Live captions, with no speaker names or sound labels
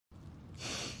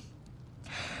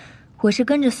我是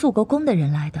跟着肃国公的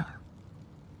人来的，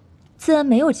自然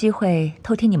没有机会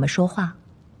偷听你们说话。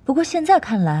不过现在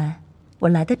看来，我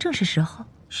来的正是时候。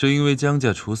是因为江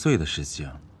家除岁的事情？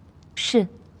是，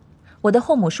我的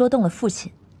后母说动了父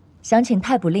亲，想请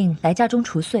太卜令来家中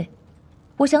除岁。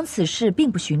我想此事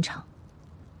并不寻常，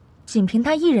仅凭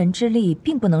他一人之力，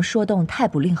并不能说动太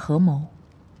卜令合谋。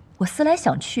我思来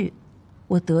想去，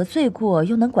我得罪过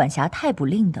又能管辖太卜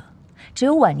令的，只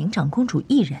有婉宁长公主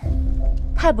一人。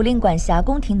太卜令管辖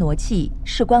宫廷傩妓，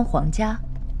事关皇家，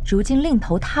如今另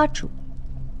投他主。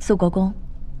肃国公，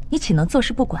你岂能坐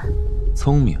视不管？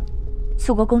聪明。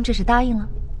肃国公这是答应了？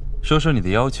说说你的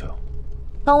要求。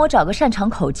帮我找个擅长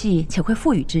口技且会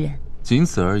腹语之人。仅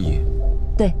此而已。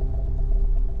对。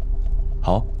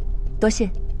好。多谢。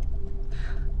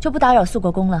就不打扰肃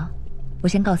国公了，我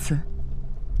先告辞。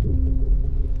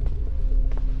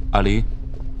阿离，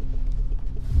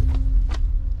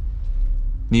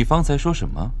你方才说什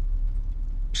么？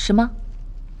什么？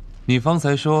你方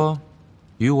才说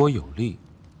与我有利，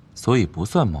所以不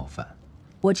算冒犯。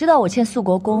我知道我欠肃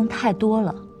国公太多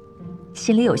了，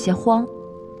心里有些慌，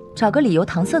找个理由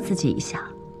搪塞自己一下。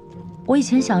我以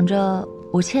前想着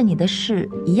我欠你的事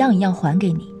一样一样还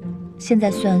给你，现在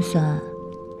算算，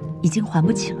已经还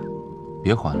不起了。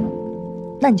别还了。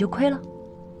那你就亏了。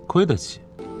亏得起。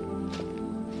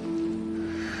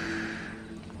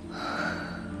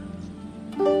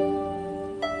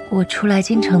我初来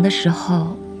京城的时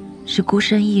候是孤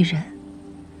身一人，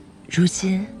如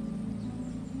今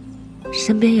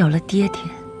身边有了爹爹，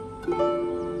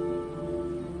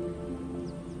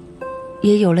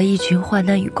也有了一群患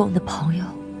难与共的朋友。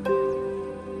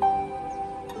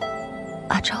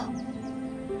阿昭，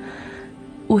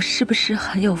我是不是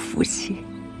很有福气？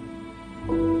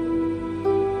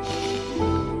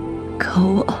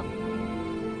可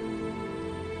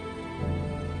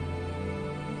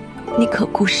你可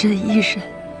孤身一人，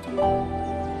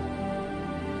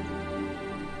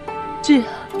这样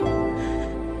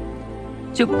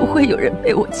就不会有人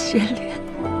被我牵连，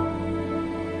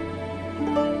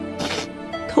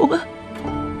懂吗？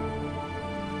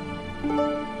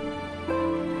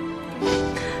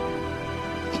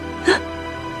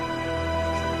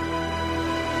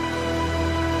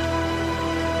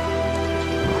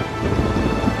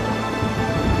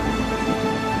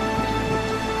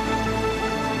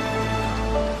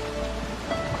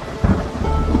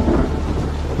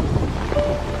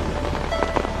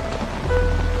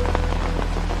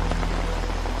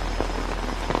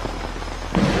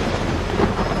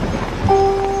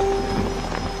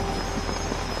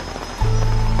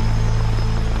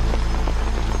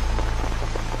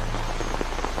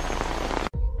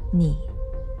你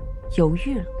犹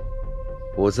豫了？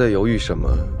我在犹豫什么？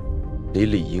你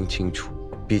理应清楚，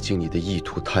毕竟你的意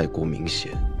图太过明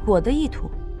显。我的意图？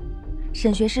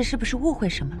沈学士是不是误会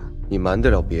什么了？你瞒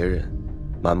得了别人，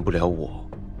瞒不了我。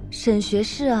沈学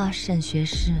士啊，沈学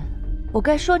士，我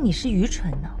该说你是愚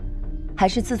蠢呢，还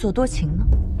是自作多情呢？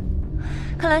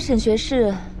看来沈学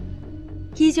士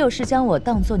依旧是将我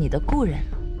当作你的故人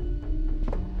了。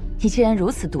你既然如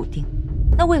此笃定，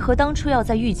那为何当初要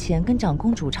在御前跟长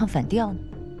公主唱反调呢？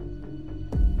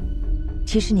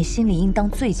其实你心里应当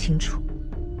最清楚，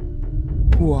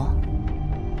我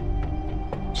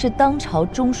是当朝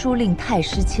中书令太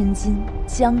师千金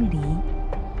江离，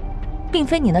并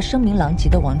非你那声名狼藉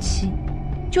的亡妻。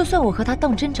就算我和她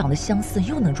当真长得相似，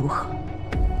又能如何？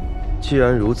既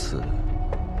然如此，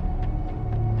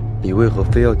你为何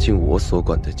非要进我所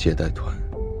管的接待团？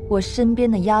我身边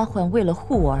的丫鬟为了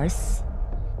护我而死，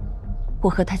我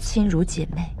和她亲如姐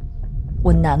妹，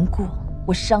我难过，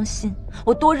我伤心，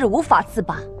我多日无法自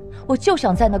拔，我就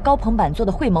想在那高朋满座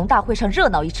的会盟大会上热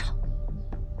闹一场，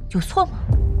有错吗？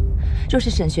若是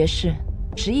沈学士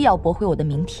执意要驳回我的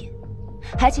名帖，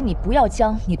还请你不要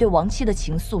将你对亡妻的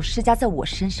情愫施加在我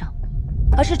身上，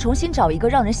而是重新找一个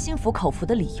让人心服口服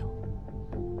的理由，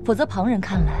否则旁人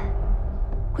看来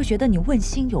会觉得你问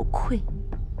心有愧。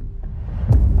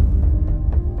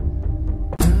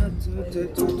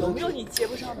有没有你接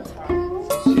不上的词儿？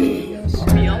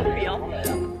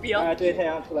表，哎，对，太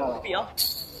阳出来了。表。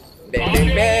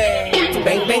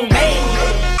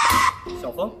小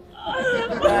风。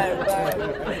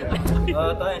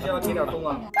导演先要听点风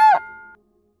啊。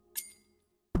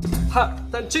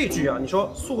但这句啊，你说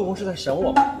肃国公是在审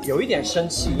我吗？有一点生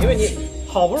气，因为你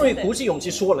好不容易鼓起勇气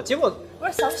说了，结果我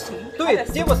是小心。对，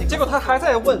结果他还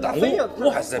在问，他非要我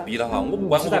还是在逼他哈，我不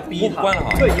管，是在逼他，我不管了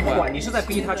哈。对，你不管，你是在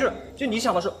逼他，就你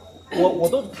想的是，我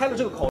都开了这个口。